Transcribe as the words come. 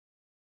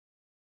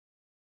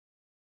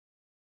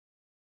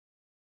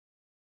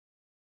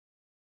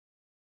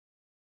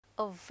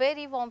A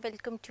very warm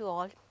welcome to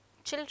all.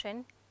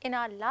 Children, in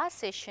our last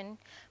session,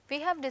 we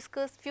have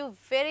discussed few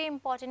very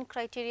important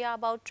criteria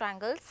about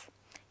triangles.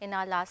 In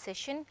our last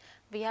session,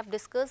 we have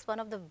discussed one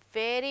of the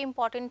very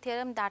important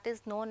theorem that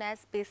is known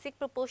as basic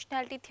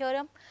proportionality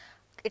theorem,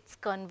 its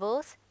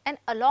converse, and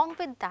along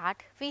with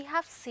that, we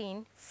have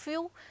seen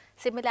few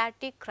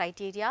similarity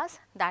criteria,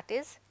 that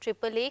is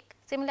AAA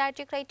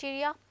similarity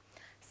criteria,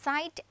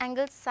 side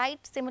angle side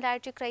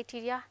similarity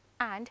criteria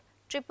and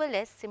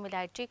SSS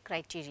similarity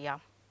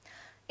criteria.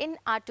 In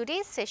our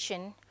today's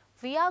session,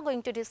 we are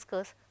going to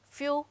discuss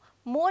few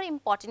more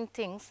important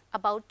things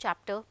about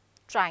chapter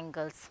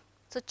triangles.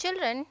 So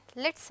children,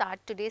 let's start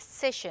today's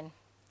session.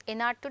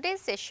 In our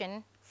today's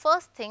session,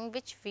 first thing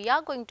which we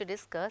are going to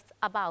discuss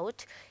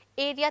about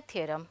area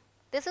theorem.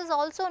 This is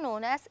also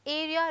known as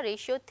area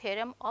ratio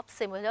theorem of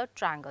similar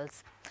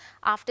triangles.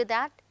 After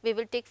that, we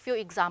will take few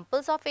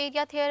examples of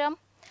area theorem.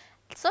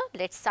 So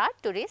let's start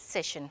today's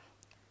session.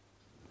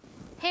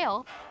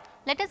 Here,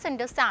 let us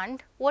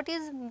understand what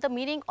is the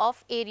meaning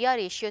of area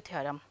ratio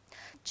theorem.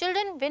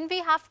 Children, when we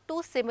have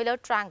two similar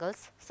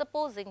triangles,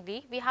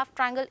 supposingly we have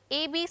triangle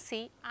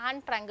ABC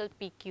and triangle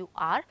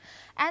PQR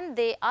and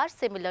they are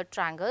similar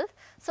triangles.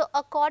 So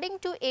according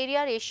to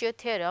area ratio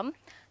theorem,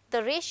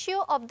 the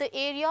ratio of the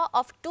area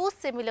of two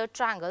similar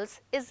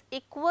triangles is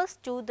equals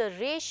to the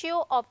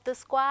ratio of the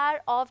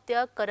square of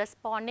their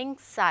corresponding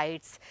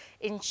sides.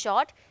 In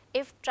short,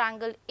 if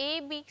triangle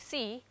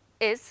ABC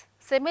is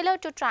similar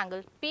to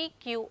triangle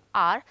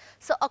PQR,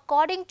 so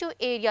according to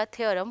area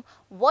theorem,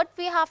 what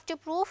we have to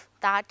prove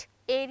that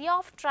area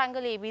of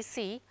triangle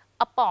ABC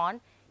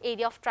upon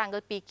area of triangle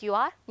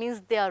PQR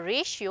means their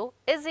ratio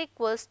is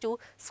equals to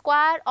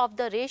square of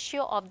the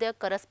ratio of their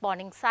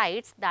corresponding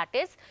sides, that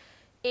is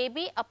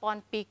AB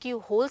upon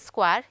PQ whole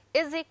square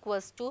is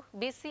equals to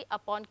BC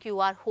upon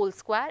QR whole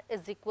square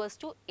is equals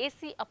to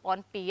AC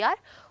upon PR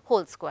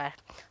whole square.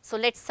 So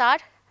let's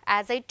start.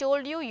 As I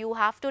told you, you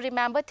have to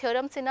remember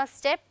theorems in a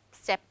step.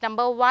 Step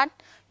number 1,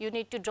 you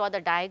need to draw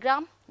the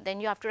diagram, then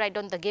you have to write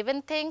down the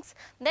given things,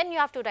 then you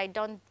have to write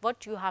down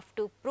what you have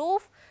to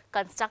prove,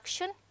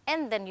 construction,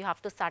 and then you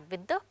have to start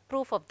with the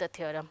proof of the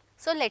theorem.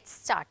 So let's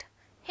start.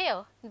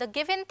 Here the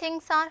given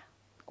things are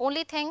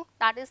only thing,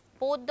 that is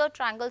both the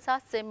triangles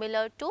are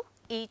similar to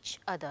each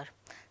other.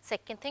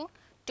 Second thing,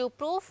 to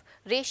prove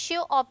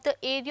ratio of the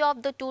area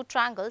of the two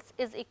triangles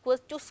is equal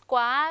to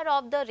square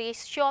of the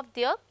ratio of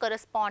their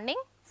corresponding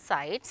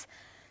sides.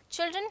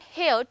 Children,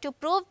 here to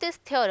prove this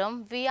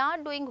theorem, we are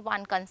doing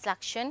one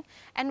construction,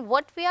 and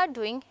what we are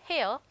doing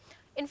here,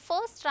 in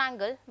first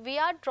triangle, we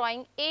are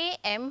drawing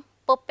AM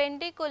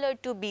perpendicular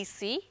to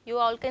BC. You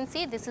all can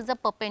see this is a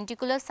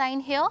perpendicular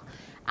sign here,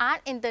 and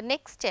in the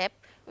next step,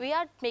 we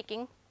are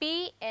making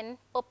PN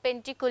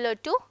perpendicular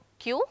to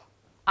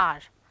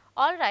QR.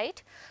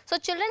 Alright. So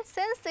children,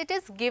 since it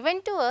is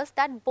given to us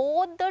that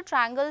both the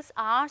triangles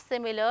are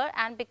similar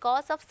and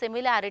because of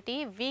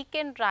similarity, we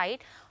can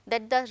write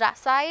that the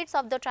sides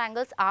of the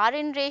triangles are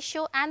in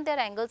ratio and their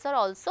angles are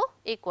also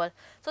equal.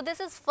 So this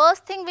is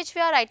first thing which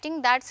we are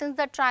writing, that since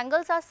the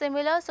triangles are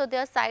similar, so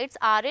their sides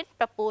are in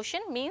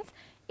proportion, means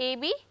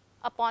AB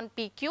upon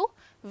PQ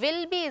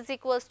will be is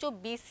equals to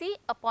BC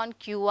upon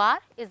QR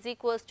is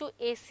equals to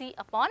AC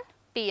upon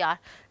PR.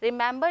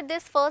 Remember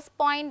this first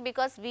point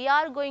because we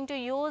are going to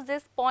use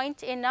this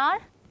point in our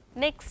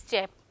next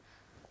step.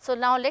 So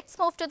now let's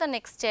move to the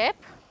next step.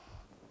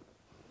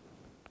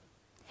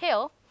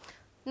 Here,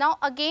 now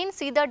again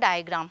see the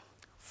diagram.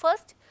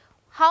 First,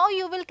 how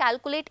you will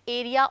calculate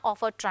area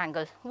of a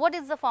triangle. What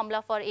is the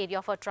formula for area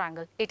of a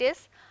triangle? It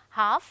is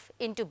half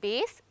into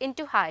base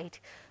into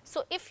height.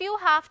 So if you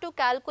have to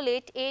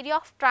calculate area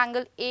of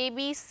triangle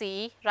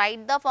ABC,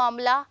 write the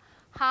formula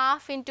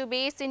half into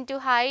base into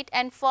height,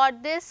 and for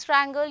this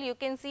triangle you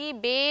can see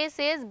base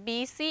is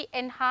BC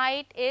and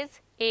height is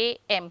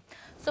AM.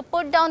 So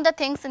put down the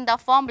things in the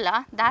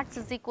formula, that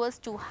is equals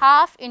to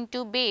half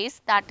into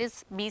base, that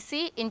is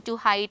BC, into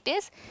height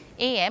is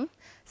AM.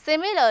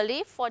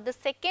 Similarly, for the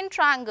second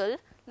triangle,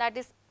 that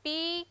is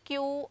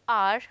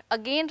PQR,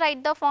 again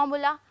write the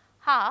formula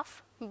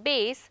half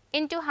base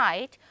into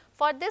height.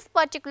 For this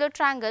particular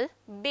triangle,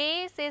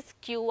 base is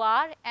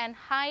QR and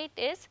height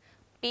is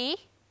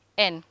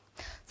PN.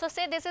 So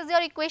say this is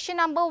your equation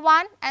number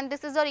 1 and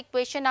this is your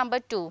equation number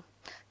 2.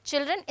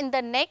 Children, in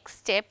the next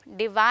step,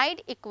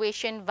 divide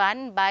equation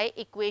 1 by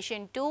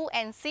equation 2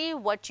 and see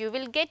what you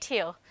will get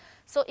here.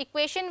 So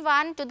equation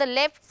 1, to the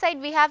left side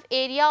we have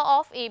area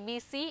of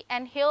ABC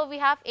and here we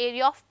have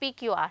area of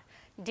PQR.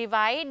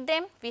 Divide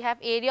them, we have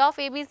area of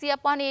ABC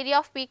upon area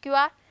of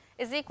PQR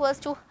is equals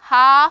to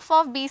half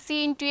of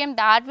BC into M,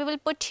 that we will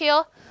put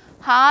here,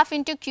 half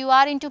into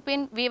QR into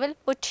PN we will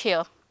put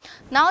here.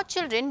 Now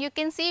children, you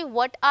can see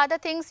what are the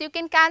things you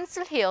can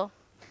cancel here.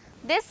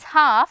 This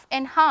half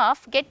and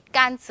half get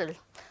cancelled.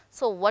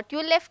 So what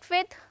you left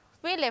with?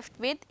 We left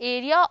with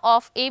area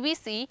of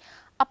ABC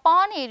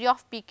upon area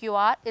of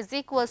PQR is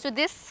equals to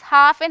this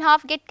half and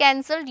half get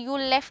cancelled. You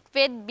left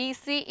with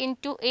BC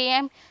into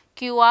AM,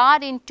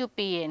 QR into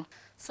PN.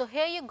 So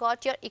here you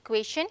got your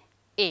equation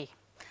A.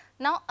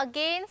 Now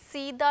again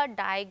see the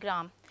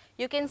diagram.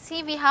 You can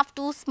see we have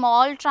two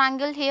small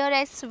triangle here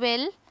as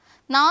well.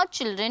 Now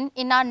children,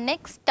 in our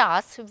next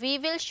task, we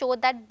will show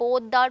that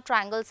both the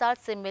triangles are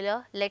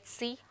similar. Let's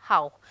see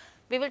how.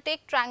 We will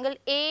take triangle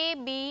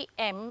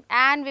ABM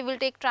and we will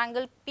take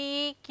triangle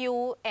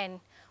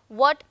PQN.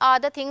 What are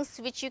the things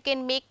which you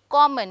can make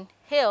common?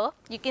 Here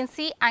you can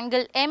see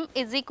angle M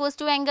is equals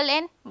to angle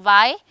N.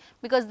 Why?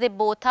 Because they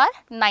both are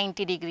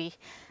 90 degree.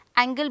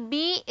 Angle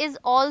B is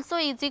also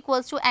is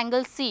equals to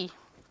angle C.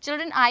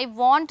 Children, I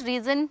want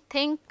reason,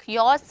 think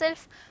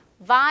yourself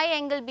why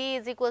angle B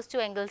is equals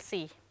to angle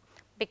C.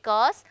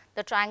 Because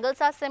the triangles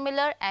are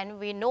similar and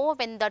we know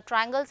when the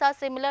triangles are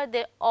similar,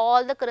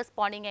 all the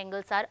corresponding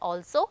angles are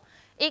also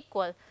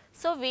equal.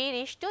 So, we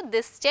reach to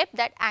this step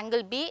that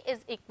angle B is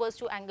equals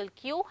to angle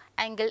Q,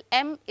 angle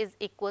M is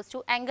equals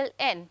to angle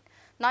N.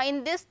 Now,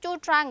 in these two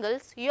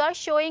triangles, you are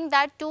showing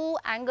that two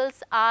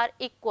angles are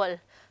equal.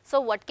 So,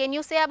 what can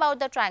you say about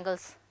the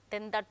triangles?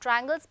 Then the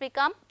triangles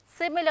become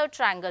similar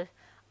triangle.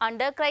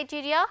 Under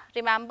criteria,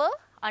 remember,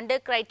 under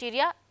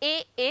criteria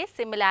AA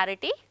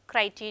similarity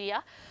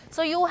criteria.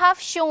 So, you have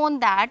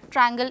shown that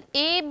triangle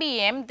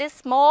ABM, this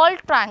small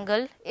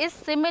triangle is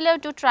similar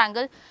to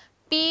triangle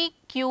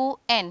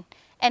PQN.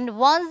 And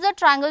once the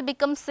triangle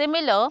becomes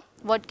similar,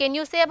 what can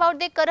you say about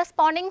their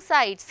corresponding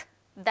sides?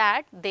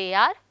 That they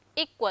are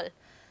equal.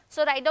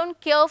 So, write down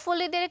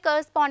carefully their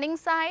corresponding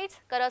sides.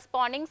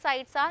 Corresponding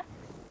sides are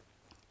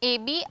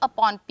AB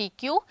upon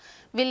PQ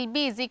will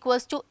be is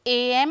equals to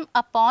AM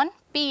upon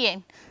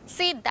PN.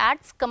 See,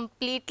 that's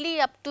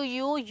completely up to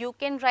you. You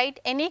can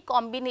write any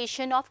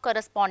combination of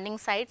corresponding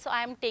sides. So,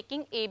 I am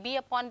taking AB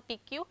upon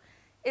PQ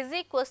is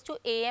equals to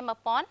AM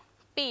upon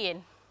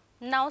PN.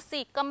 Now,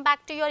 see, come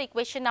back to your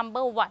equation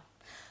number 1.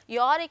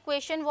 Your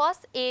equation was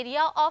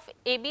area of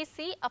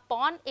ABC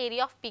upon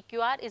area of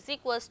PQR is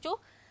equals to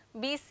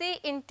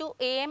BC into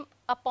AM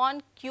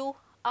upon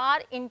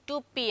QR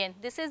into PN.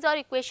 This is our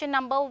equation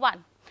number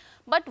 1.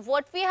 But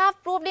what we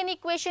have proved in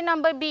equation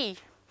number B?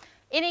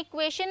 In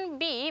equation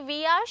B,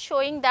 we are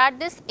showing that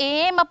this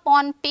AM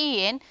upon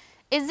PN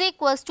is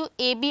equals to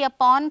AB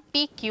upon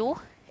PQ.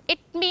 It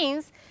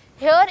means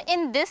here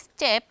in this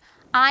step,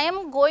 I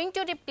am going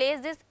to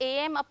replace this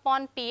AM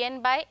upon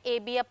PN by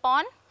AB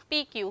upon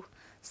PQ.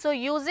 So,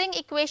 using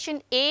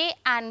equation A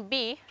and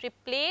B,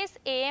 replace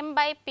AM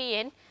by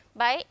PN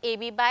by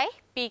AB by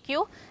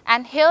PQ,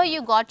 and here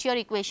you got your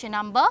equation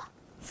number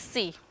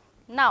C.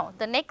 Now,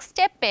 the next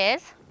step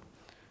is,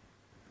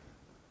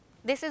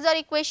 this is our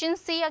equation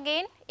C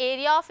again,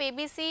 area of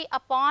ABC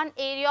upon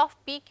area of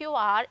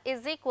PQR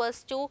is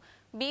equals to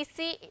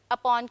BC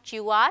upon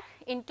QR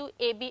into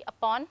AB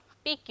upon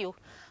PQ.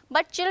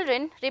 But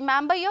children,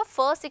 remember your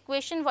first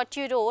equation what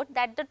you wrote,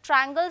 that the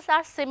triangles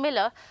are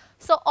similar.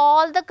 So,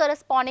 all the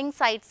corresponding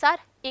sides are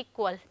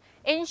equal.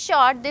 In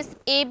short, this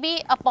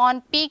AB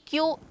upon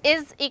PQ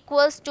is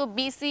equals to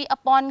BC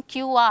upon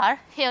QR,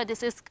 here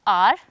this is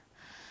R,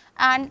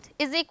 and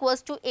is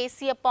equals to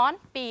AC upon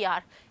PR.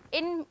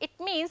 It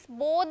means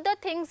both the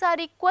things are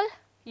equal.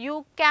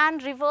 You can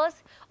reverse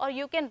or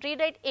you can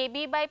rewrite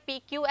AB by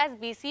PQ as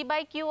BC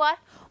by QR,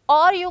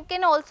 or you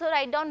can also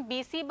write down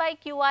BC by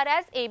QR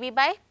as AB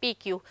by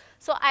PQ.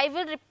 So, I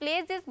will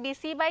replace this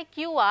BC by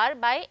QR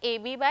by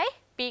AB by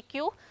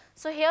PQ.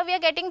 So, here we are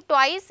getting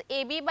twice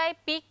AB by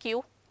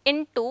PQ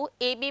into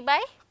AB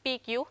by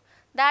PQ,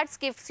 that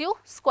gives you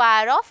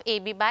square of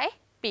AB by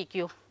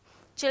PQ.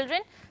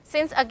 Children,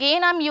 since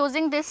again I am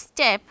using this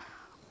step,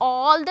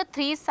 all the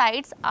three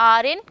sides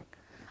are in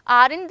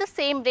the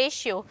same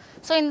ratio.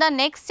 So, in the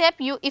next step,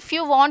 if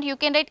you want, you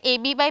can write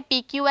AB by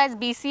PQ as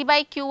BC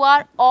by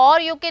QR, or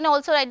you can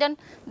also write down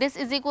this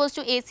is equals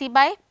to AC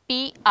by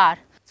PR.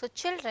 So,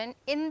 children,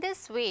 in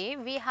this way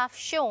we have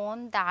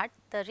shown that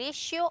the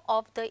ratio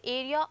of the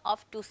area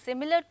of two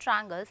similar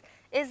triangles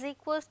is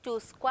equals to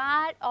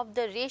square of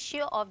the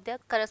ratio of their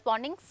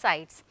corresponding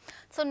sides.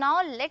 So,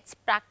 now let us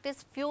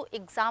practice few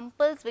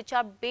examples which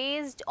are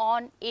based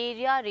on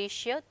area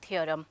ratio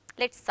theorem.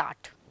 Let us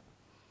start.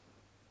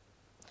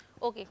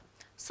 Okay.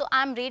 So,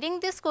 I am reading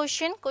this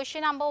question.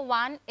 Question number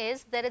 1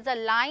 is, there is a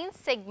line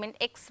segment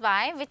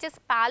XY which is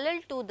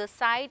parallel to the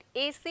side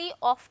AC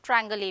of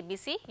triangle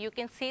ABC. You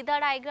can see the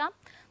diagram.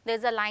 There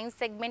is a line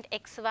segment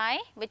XY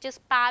which is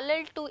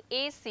parallel to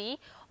AC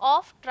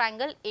of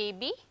triangle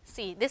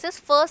ABC. This is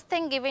first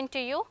thing given to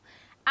you,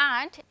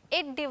 and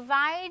it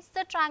divides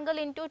the triangle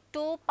into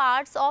two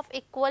parts of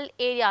equal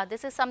area.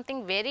 This is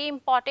something very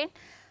important.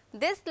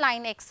 This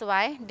line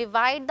XY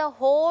divide the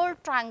whole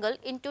triangle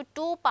into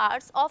two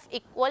parts of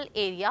equal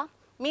area,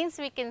 means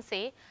we can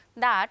say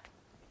that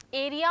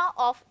area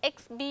of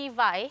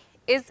XBY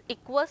is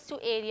equals to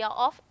area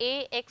of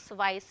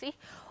AXYC,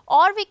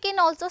 or we can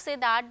also say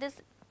that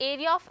this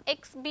area of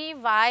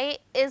XBY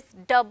is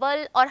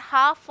double or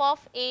half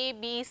of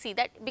ABC,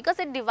 that because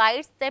it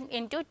divides them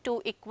into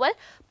two equal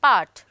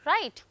parts,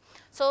 right.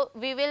 So,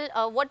 we will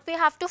what we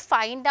have to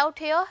find out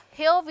here?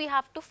 Here we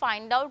have to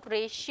find out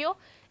ratio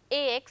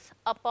AX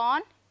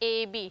upon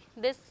AB,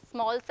 this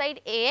small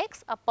side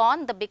AX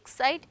upon the big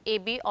side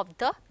AB of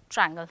the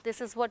triangle. This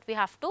is what we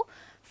have to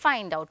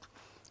find out.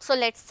 So,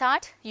 let us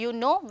start. You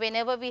know,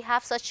 whenever we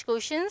have such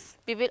questions,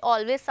 we will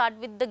always start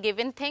with the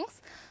given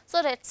things. So,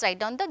 let us write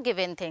down the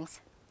given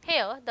things.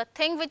 Here, the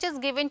thing which is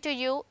given to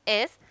you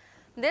is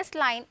this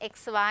line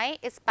xy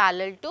is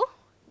parallel to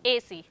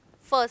AC,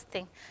 first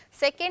thing.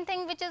 Second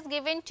thing which is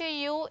given to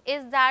you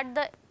is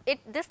that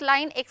this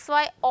line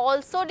xy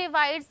also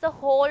divides the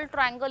whole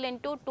triangle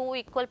into two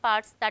equal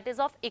parts, that is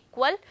of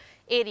equal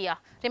area.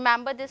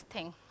 Remember this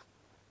thing.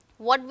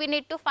 What we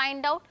need to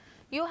find out?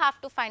 You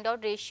have to find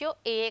out ratio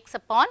AX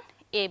upon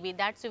AB,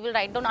 that we will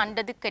write down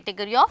under the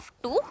category of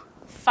to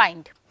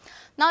find.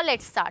 Now, let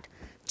us start.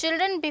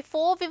 Children,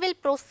 before we will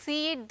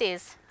proceed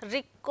this,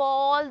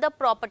 recall the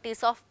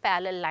properties of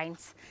parallel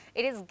lines.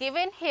 It is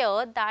given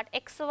here that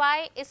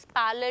xy is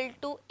parallel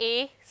to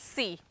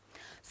AC.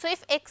 So,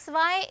 if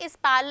xy is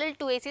parallel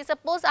to AC,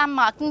 suppose I am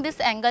marking this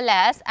angle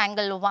as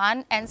angle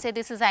 1 and say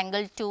this is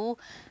angle 2,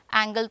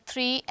 angle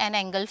 3 and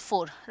angle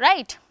 4,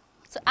 right.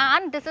 So,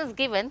 and this is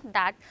given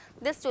that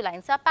these two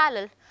lines are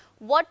parallel.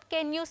 What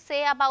can you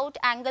say about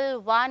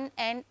angle 1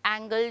 and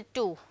angle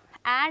 2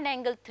 and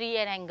angle 3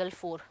 and angle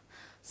 4?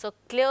 So,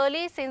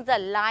 clearly since the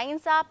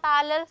lines are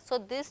parallel, so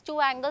these two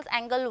angles,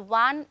 angle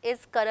 1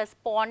 is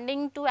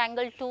corresponding to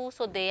angle 2,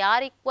 so they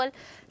are equal.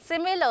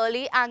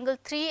 Similarly, angle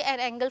 3 and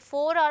angle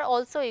 4 are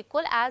also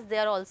equal as they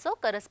are also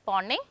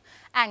corresponding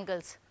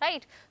angles,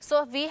 right.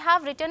 So, we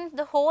have written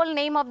the whole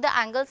name of the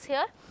angles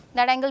here,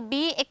 that angle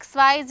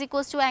BXY is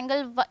equals to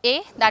angle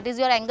A, that is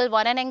your angle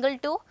 1 and angle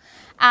 2,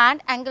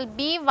 and angle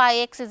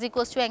BYX is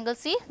equals to angle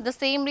C. The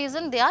same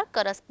reason they are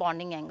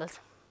corresponding angles.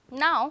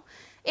 Now,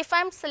 if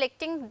I am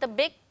selecting the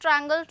big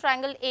triangle,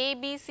 triangle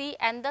ABC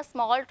and the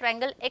small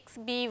triangle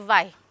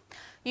XBY,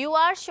 you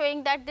are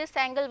showing that this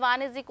angle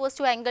 1 is equals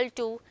to angle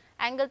 2,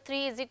 angle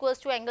 3 is equals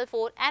to angle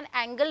 4 and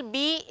angle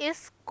B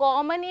is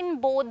common in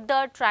both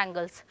the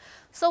triangles.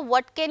 So,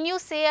 what can you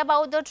say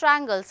about the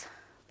triangles?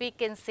 We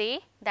can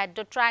say that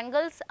the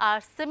triangles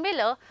are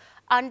similar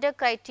under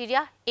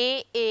criteria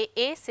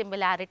AAA,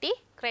 similarity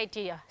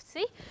criteria.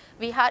 See,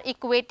 we are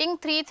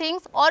equating three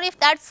things, or if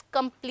that is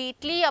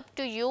completely up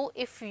to you,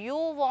 if you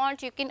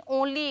want you can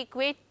only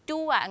equate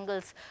two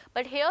angles,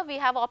 but here we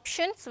have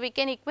options, we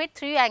can equate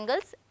three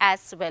angles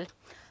as well.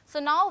 So,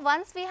 now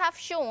once we have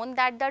shown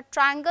that the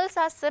triangles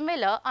are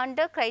similar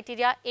under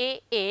criteria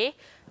AA,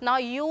 now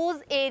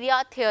use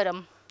area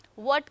theorem.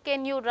 What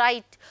can you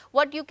write?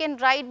 What you can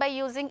write by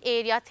using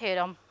area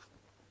theorem?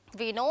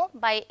 We know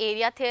by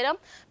area theorem,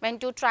 when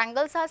two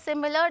triangles are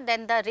similar,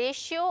 then the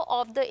ratio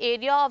of the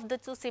area of the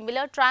two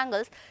similar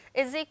triangles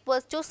is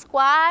equals to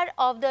square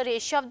of the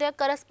ratio of their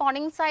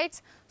corresponding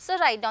sides. So,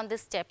 write down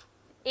this step.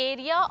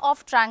 Area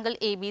of triangle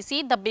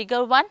ABC, the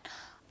bigger one,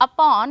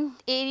 upon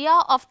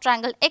area of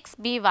triangle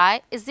XBY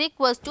is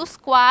equals to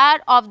square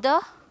of the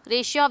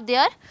ratio of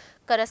their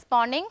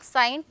corresponding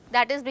side,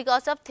 that is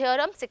because of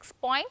theorem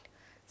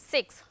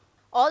 6.6.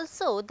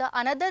 Also, the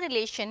another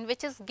relation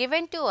which is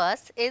given to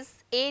us is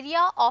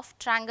area of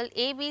triangle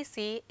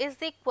ABC is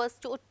equals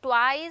to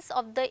twice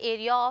of the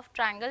area of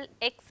triangle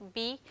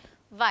XBY,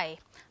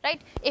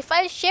 right. If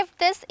I shift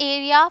this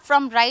area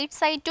from right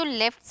side to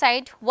left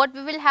side, what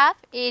we will have?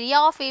 Area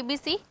of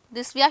ABC,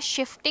 this we are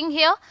shifting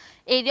here,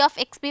 area of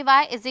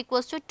XBY is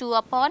equals to 2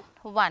 upon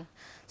 1.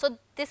 So,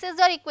 this is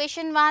your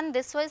equation 1,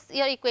 this was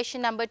your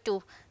equation number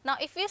 2. Now,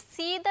 if you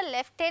see the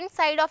left hand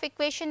side of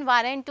equation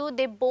 1 and 2,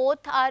 they both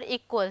are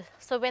equal.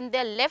 So, when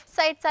their left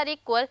sides are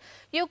equal,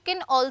 you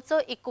can also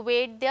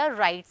equate their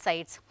right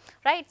sides,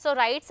 right. So,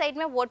 right side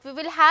mein what we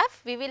will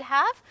have? We will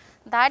have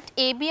that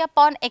AB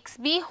upon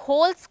XB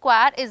whole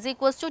square is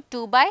equals to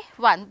 2 by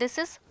 1. This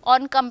is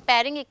on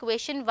comparing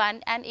equation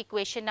 1 and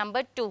equation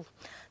number 2.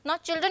 Now,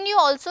 children, you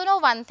also know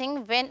one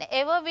thing,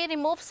 whenever we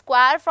remove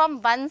square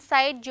from one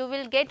side, you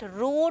will get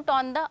root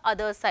on the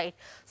other side.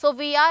 So,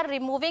 we are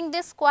removing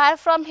this square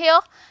from here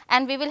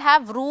and we will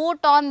have root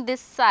on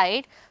this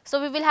side. So,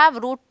 we will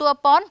have root 2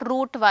 upon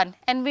root 1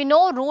 and we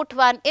know root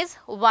 1 is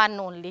 1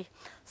 only.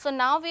 So,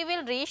 now we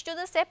will reach to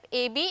the step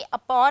AB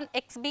upon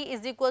XB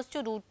is equals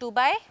to root 2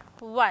 by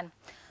 1.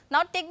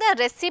 Now, take the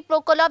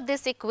reciprocal of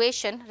this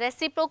equation.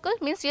 Reciprocal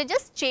means you are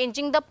just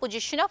changing the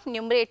position of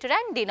numerator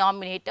and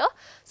denominator.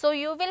 So,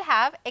 you will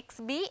have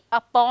XB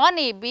upon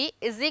AB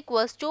is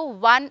equals to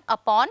 1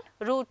 upon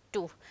root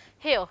 2.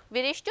 Here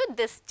we reach to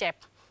this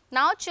step.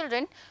 Now,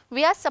 children,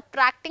 we are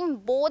subtracting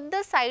both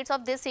the sides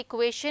of this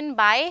equation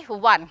by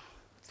 1.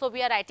 So,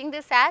 we are writing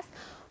this as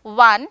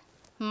 1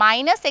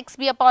 minus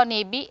XB upon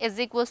AB is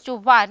equals to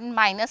 1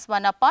 minus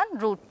 1 upon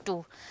root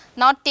 2.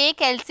 Now, take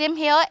LCM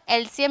here,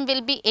 LCM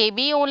will be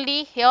AB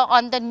only. Here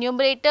on the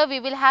numerator we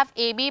will have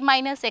AB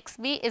minus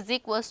XB is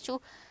equals to,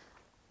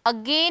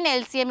 again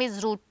LCM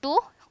is root 2,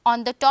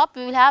 on the top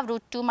we will have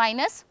root 2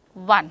 minus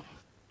 1.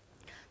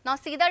 Now,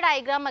 see the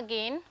diagram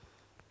again.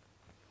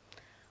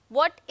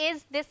 What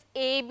is this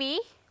AB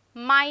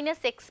minus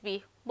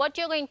XB? What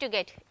you are going to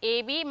get?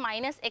 AB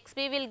minus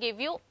XB will give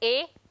you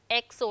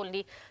x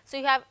only. So,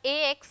 you have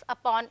ax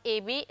upon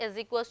ab is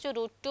equals to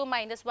root 2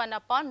 minus 1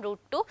 upon root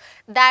 2.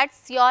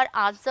 That's your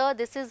answer.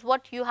 This is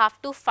what you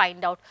have to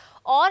find out.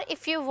 Or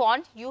if you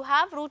want, you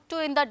have root 2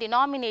 in the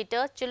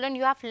denominator. Children,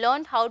 you have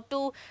learned how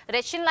to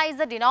rationalize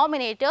the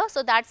denominator.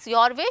 So, that's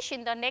your wish.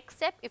 In the next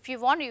step, if you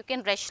want, you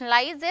can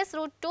rationalize this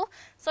root 2.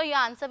 So, your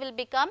answer will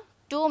become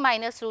 2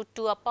 minus root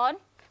 2 upon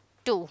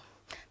 2.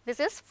 This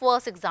is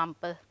first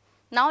example.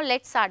 Now,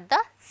 let us start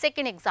the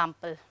second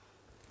example.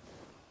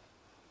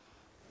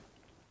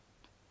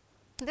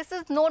 This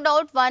is no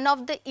doubt one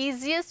of the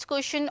easiest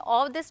question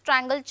of this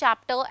triangle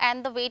chapter,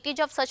 and the weightage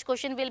of such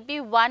question will be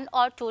 1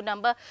 or 2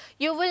 number.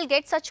 You will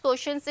get such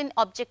questions in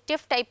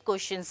objective type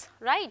questions,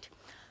 right.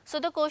 So,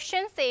 the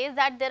question says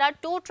that there are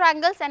two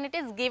triangles and it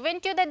is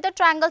given to you that the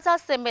triangles are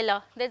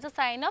similar. There is a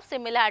sign of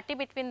similarity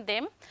between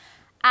them,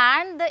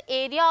 and the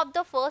area of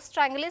the first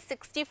triangle is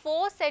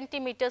 64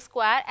 centimeter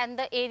square and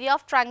the area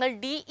of triangle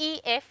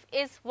DEF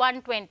is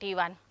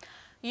 121.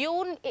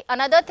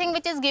 Another thing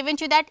which is given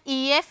to you that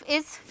EF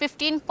is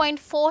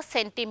 15.4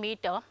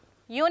 centimeter.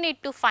 You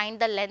need to find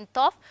the length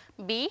of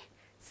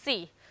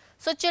BC.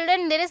 So,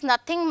 children, there is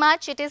nothing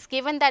much. It is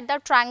given that the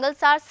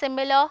triangles are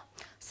similar.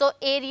 So,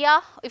 area,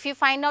 if you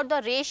find out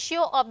the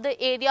ratio of the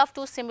area of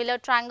two similar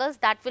triangles,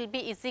 that will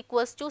be is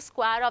equals to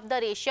square of the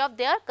ratio of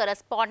their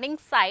corresponding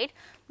side.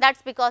 That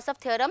is because of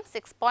theorem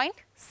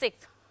 6.6.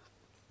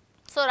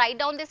 So, write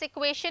down this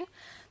equation.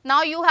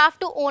 Now, you have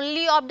to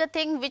only opt the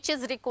thing which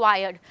is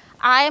required.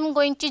 I am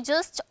going to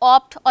just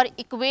opt or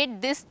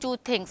equate these two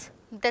things.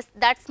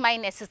 That is my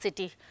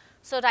necessity.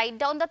 So, write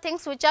down the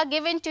things which are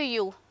given to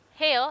you.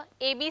 Here,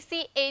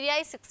 ABC area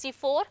is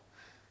 64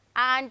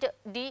 and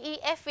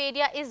DEF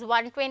area is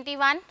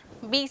 121.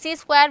 BC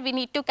square we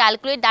need to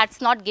calculate, that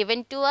is not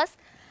given to us.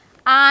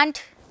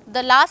 And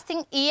the last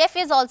thing, EF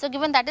is also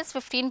given, that is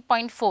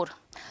 15.4.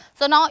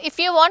 So, now if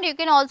you want, you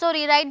can also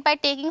rewrite by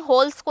taking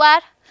whole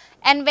square,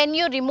 and when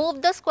you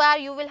remove the square,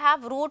 you will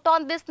have root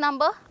on this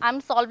number. I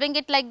am solving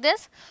it like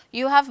this.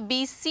 You have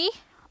BC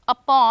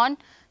upon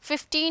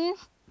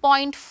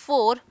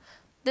 15.4,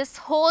 this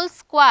whole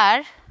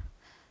square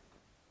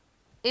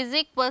is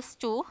equals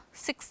to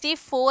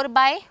 64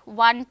 by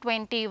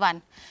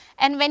 121.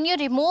 And when you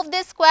remove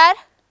this square,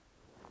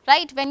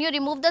 right, when you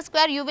remove the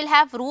square, you will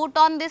have root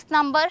on this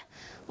number.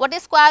 What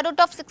is square root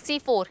of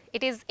 64?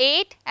 It is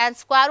 8, and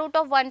square root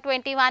of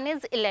 121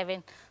 is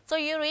 11. So,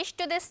 you reach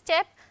to this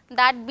step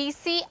that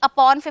BC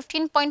upon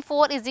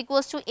 15.4 is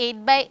equals to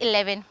 8 by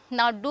 11.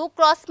 Now, do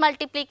cross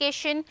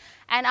multiplication,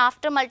 and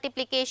after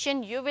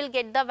multiplication you will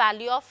get the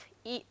value of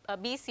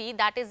BC,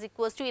 that is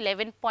equals to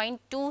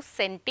 11.2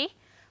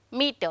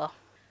 centimeter.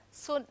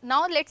 So,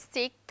 now let us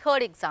take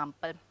third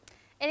example.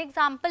 In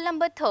example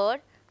number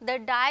third, the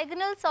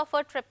diagonals of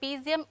a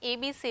trapezium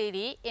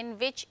ABCD in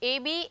which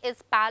AB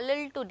is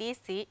parallel to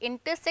DC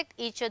intersect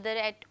each other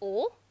at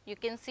O. You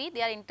can see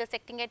they are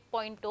intersecting at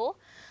point O.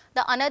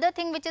 The another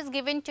thing which is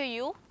given to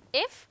you,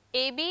 if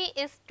AB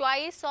is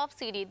twice of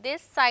CD,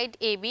 this side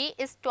AB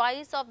is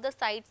twice of the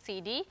side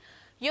CD,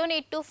 you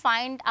need to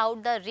find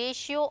out the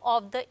ratio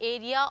of the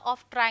area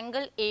of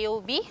triangle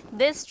AOB,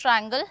 this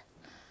triangle,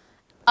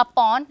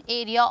 upon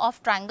area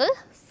of triangle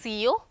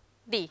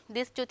COD.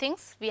 These two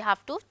things we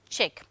have to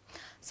check.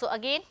 So,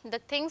 again the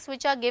things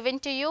which are given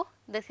to you,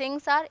 the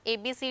things are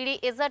ABCD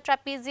is a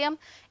trapezium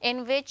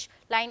in which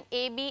line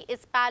AB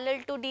is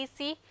parallel to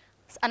DC.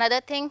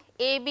 Another thing,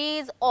 AB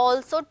is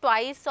also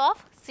twice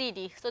of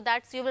CD. So,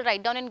 that is you will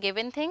write down in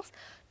given things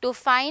to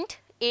find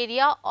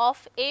area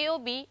of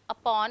AOB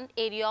upon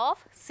area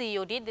of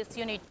COD. This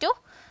you need to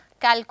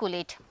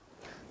calculate.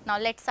 Now,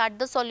 let us start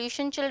the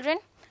solution, children.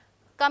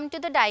 Come to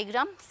the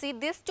diagram. See,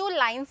 these two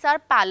lines are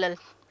parallel,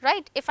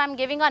 right. If I am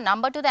giving a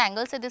number to the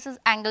angle, say this is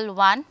angle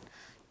 1,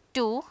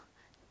 2,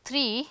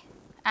 3,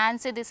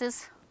 and say this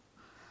is,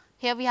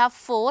 here we have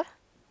 4,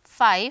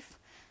 5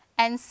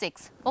 and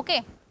 6.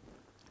 Okay.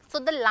 So,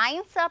 the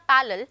lines are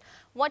parallel.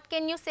 What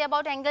can you say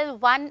about angle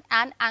 1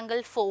 and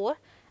angle 4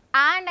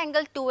 and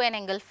angle 2 and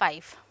angle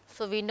 5?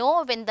 So, we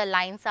know when the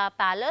lines are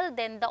parallel,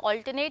 then the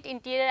alternate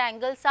interior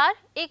angles are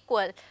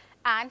equal,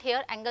 and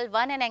here angle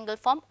 1 and angle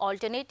form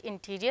alternate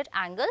interior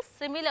angles.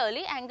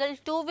 Similarly, angle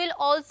 2 will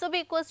also be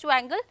equals to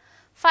angle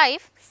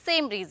 5,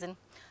 same reason.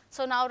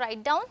 So, now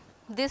write down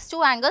these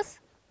two angles.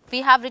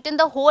 We have written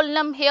the whole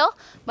num here,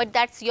 but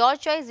that is your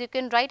choice. You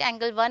can write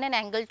angle 1 and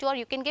angle 2, or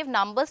you can give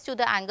numbers to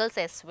the angles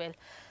as well.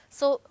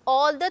 So,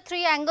 all the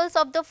three angles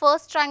of the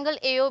first triangle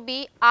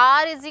AOB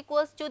are is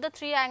equals to the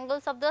three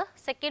angles of the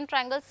second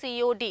triangle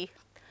COD.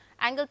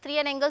 Angle 3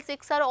 and angle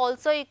 6 are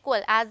also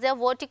equal as they are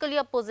vertically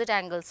opposite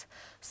angles.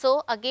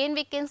 So, again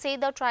we can say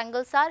the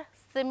triangles are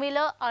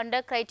similar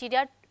under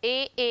criteria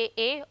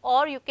AAA,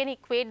 or you can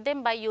equate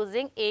them by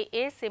using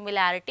AA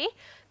similarity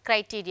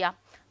criteria.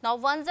 Now,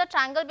 once the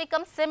triangle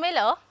becomes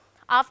similar,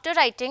 after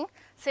writing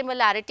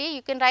similarity,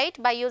 you can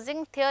write by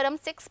using theorem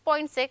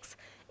 6.6,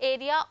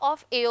 area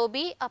of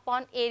AOB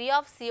upon area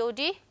of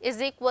COD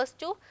is equals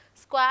to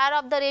square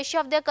of the ratio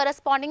of their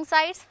corresponding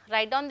sides.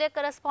 Write down their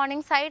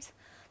corresponding sides.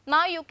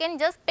 Now you can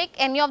just pick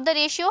any of the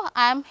ratio.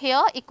 I am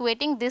here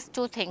equating these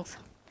two things.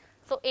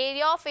 So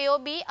area of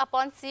AOB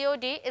upon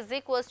COD is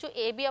equals to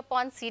AB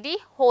upon CD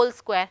whole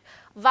square.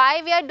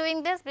 Why we are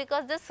doing this?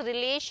 Because this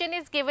relation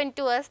is given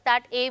to us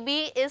that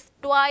AB is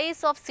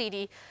twice of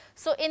CD.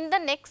 So in the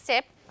next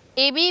step,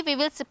 AB we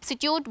will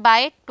substitute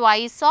by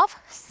twice of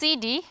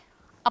CD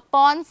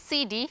upon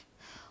CD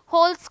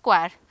whole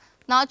square.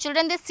 Now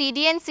children, this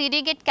CD and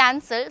CD get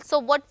cancelled. So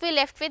what we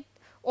left with?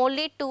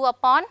 Only 2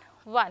 upon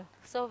 1.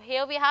 So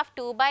here we have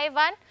 2 by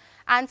 1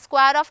 and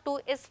square of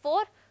 2 is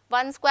 4.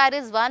 1 square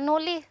is 1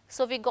 only.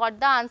 So we got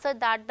the answer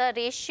that the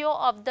ratio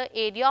of the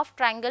area of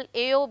triangle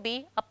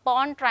AOB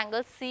upon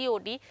triangle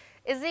COD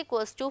is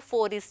equals to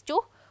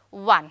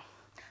 4:1.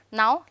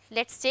 Now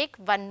let's take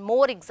one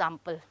more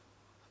example.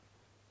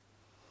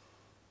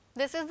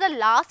 This is the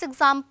last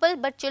example,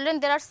 but children,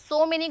 there are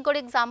so many good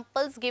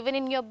examples given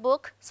in your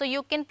book, so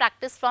you can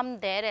practice from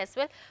there as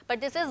well.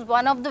 But this is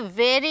one of the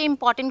very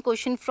important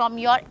question from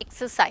your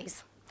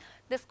exercise.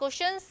 This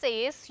question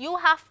says you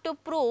have to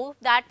prove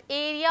that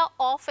area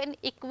of an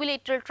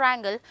equilateral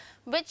triangle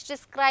which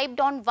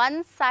described on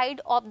one side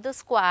of the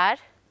square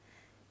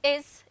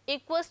is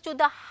equals to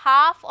the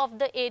half of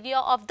the area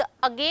of the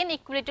again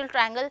equilateral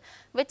triangle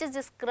which is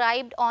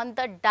described on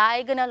the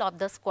diagonal of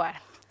the square.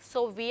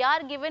 So we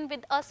are given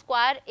with a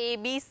square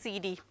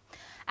ABCD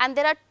and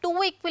there are two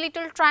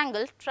equilateral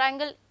triangles,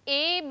 triangle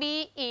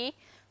ABE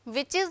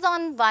which is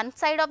on one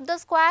side of the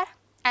square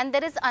and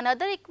there is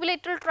another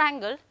equilateral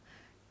triangle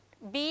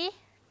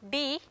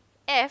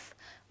BDF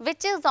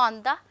which is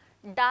on the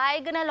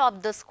diagonal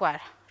of the square,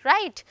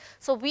 right.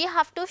 So we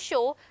have to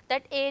show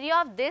that area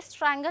of this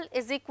triangle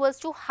is equals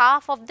to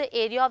half of the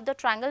area of the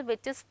triangle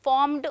which is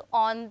formed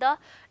on the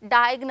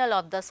diagonal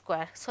of the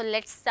square. So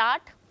let's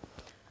start.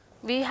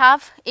 We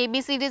have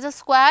ABCD is a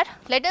square.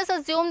 Let us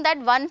assume that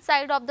one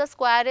side of the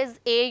square is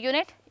A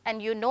unit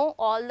and you know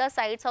all the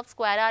sides of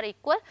square are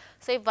equal.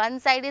 So if one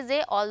side is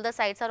A, all the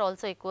sides are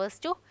also equals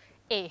to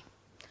A.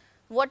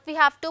 What we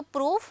have to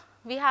prove?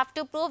 We have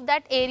to prove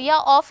that area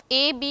of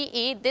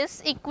ABE,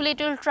 this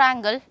equilateral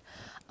triangle,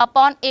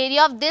 upon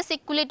area of this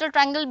equilateral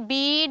triangle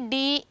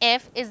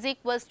BDF is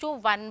equals to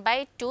 1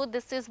 by 2.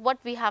 This is what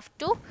we have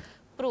to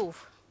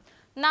prove.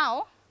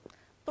 Now,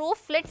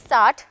 proof, let's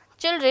start.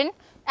 Children,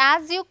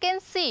 as you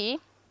can see,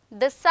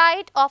 the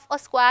side of a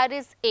square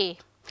is A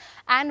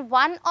and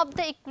one of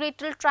the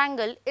equilateral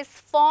triangle is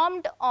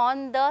formed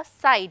on the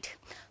side.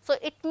 So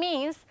it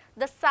means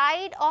the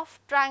side of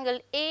triangle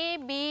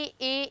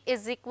ABE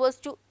is equals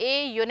to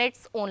A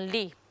units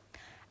only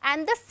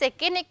and the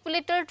second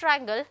equilateral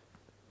triangle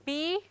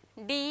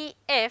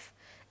BDF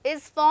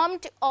is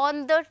formed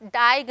on the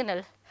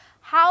diagonal.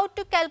 How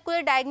to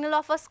calculate diagonal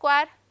of a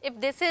square? If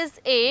this is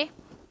A,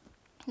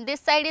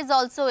 this side is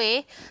also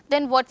A,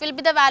 then what will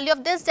be the value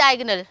of this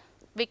diagonal?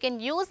 We can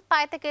use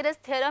Pythagoras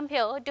theorem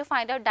here to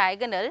find out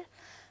diagonal.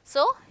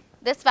 So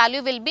this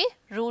value will be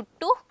root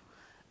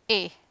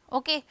 2A.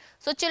 Okay.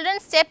 So children,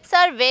 steps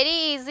are very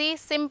easy.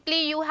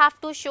 Simply you have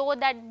to show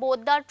that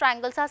both the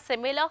triangles are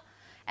similar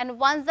and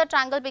once the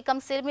triangle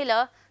becomes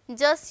similar,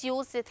 just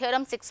use the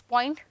theorem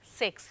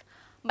 6.6.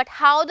 But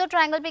how the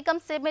triangle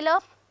becomes similar?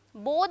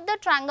 Both the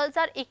triangles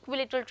are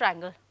equilateral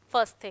triangle,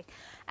 first thing,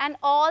 and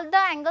all the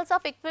angles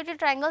of equilateral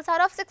triangles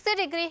are of 60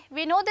 degree.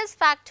 We know this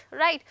fact,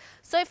 right?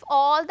 So if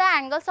all the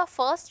angles of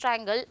first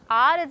triangle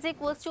are is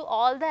equals to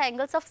all the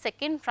angles of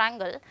second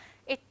triangle,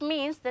 it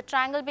means the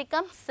triangle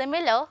becomes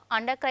similar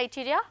under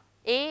criteria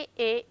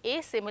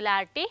AAA,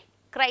 similarity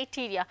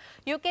criteria.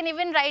 You can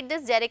even write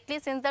this directly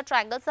since the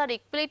triangles are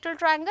equilateral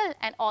triangle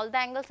and all the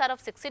angles are of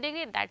 60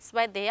 degree, that is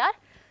why they are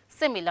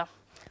similar.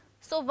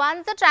 So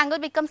once the triangle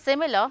becomes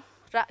similar,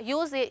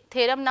 use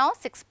theorem now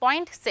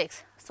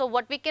 6.6. So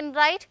what we can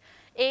write?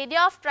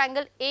 Area of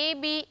triangle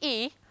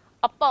ABE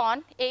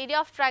upon area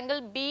of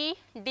triangle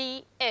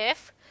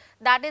BDF,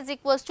 that is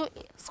equals to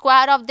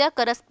square of their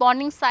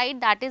corresponding side,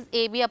 that is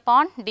AB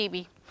upon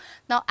DB.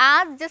 Now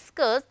as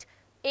discussed,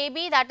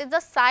 AB, that is the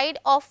side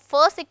of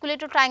first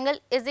equilateral triangle,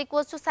 is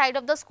equals to side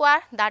of the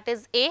square, that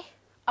is A,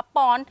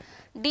 upon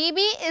DB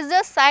is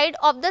the side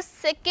of the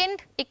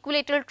second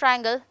equilateral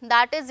triangle,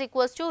 that is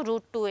equals to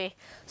root 2A.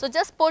 So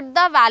just put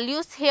the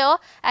values here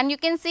and you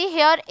can see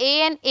here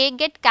A and A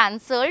get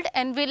cancelled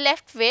and we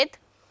left with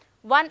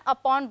 1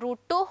 upon root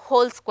 2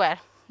 whole square.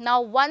 Now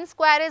 1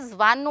 square is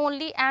 1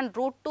 only and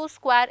root 2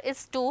 square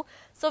is 2.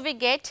 So we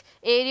get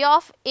area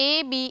of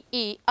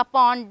ABE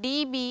upon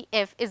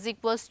DBF is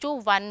equals to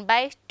 1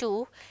 by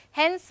 2.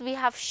 Hence we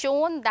have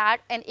shown that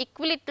an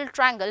equilateral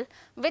triangle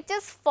which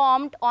is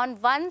formed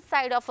on one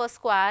side of a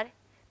square,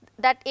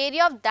 that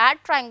area of that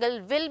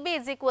triangle will be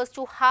is equals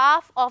to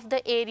half of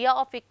the area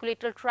of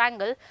equilateral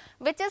triangle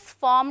which is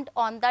formed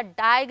on the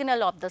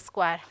diagonal of the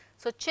square.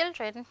 So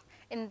children,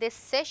 in this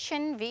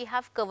session we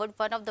have covered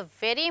one of the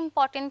very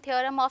important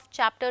theorem of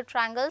chapter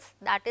triangles,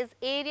 that is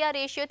area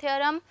ratio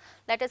theorem.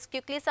 Let us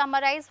quickly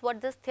summarize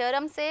what this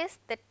theorem says.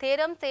 The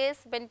theorem says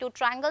when two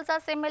triangles are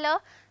similar,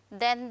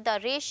 then the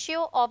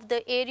ratio of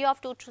the area of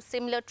two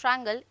similar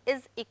triangle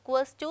is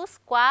equals to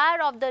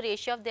square of the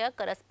ratio of their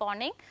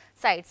corresponding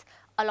sides.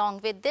 Along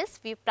with this,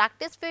 we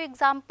practice few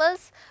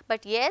examples,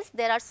 but yes,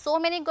 there are so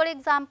many good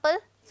examples.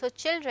 So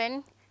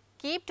children,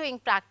 keep doing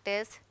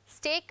practice,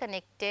 stay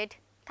connected.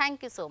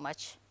 Thank you so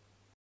much.